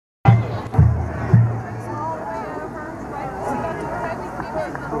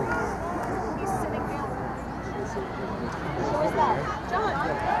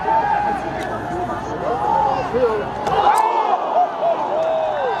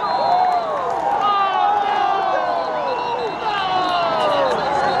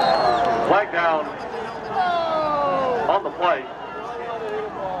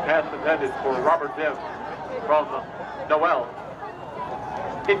intended for Robert Dim from Noel.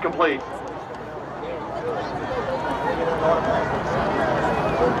 Incomplete.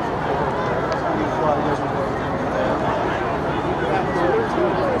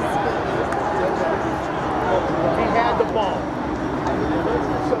 He had the ball.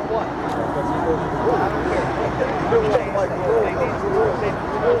 So what?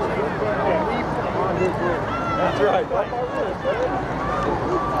 That's right. I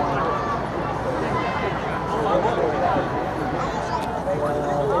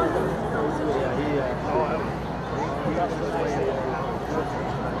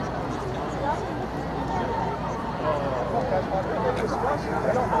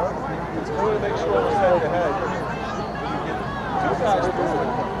don't know. It's going to make sure it's head to head. Two guys doing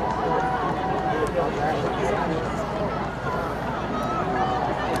it.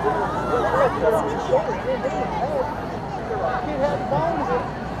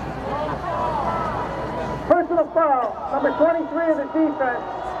 Personal foul, number 23 of the defense.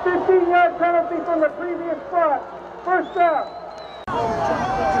 15-yard penalty from the previous spot. First down.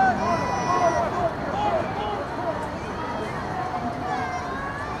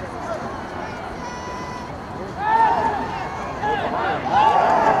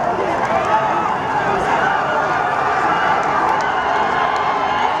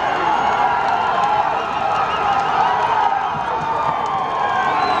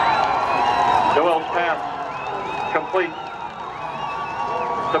 Noel's pass complete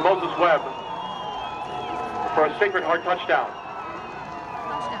to Moses Webb for a Sacred Heart touchdown.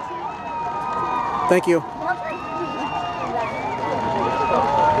 Thank you.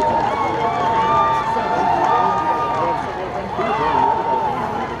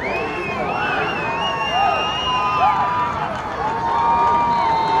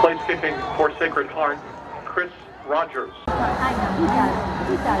 Place kicking for Sacred Heart, Chris Rogers. I know, he does.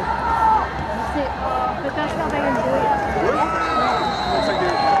 But that's not very good.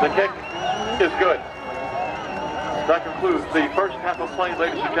 The kick is good. That concludes the first half of play,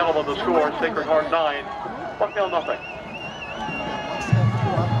 ladies and gentlemen. The score, Sacred Heart 9, Bucknell nothing.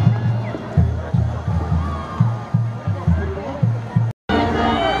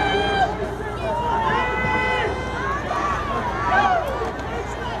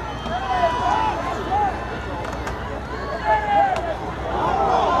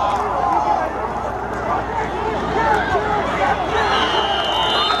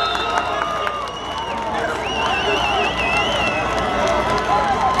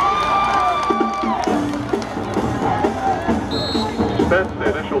 The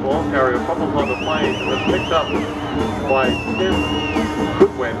initial ball carrier fumbles on the plane and was picked up by Tim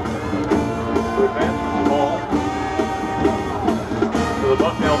Goodwin, who advances the ball to the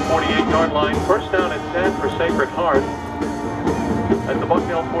Bucknell 48-yard line. First down and 10 for Sacred Heart at the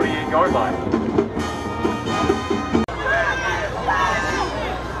Bucknell 48-yard line.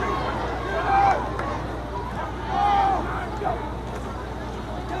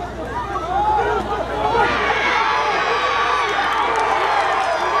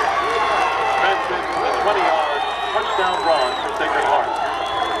 Touchdown run for Sacred Heart.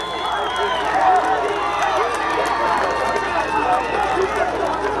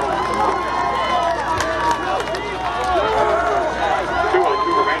 .202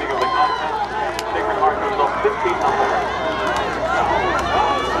 remaining of the contest. Sacred Heart goes up 15-0.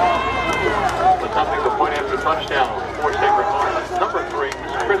 Attempting the point after touchdown for Sacred Heart. Number 3,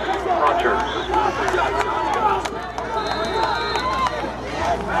 Chris Rogers.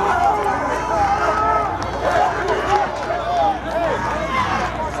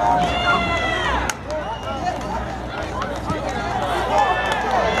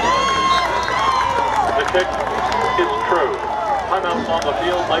 The kick is true. Timeout on the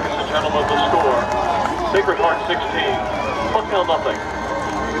field, ladies and gentlemen, the score. Sacred Heart 16, Bucknell nothing.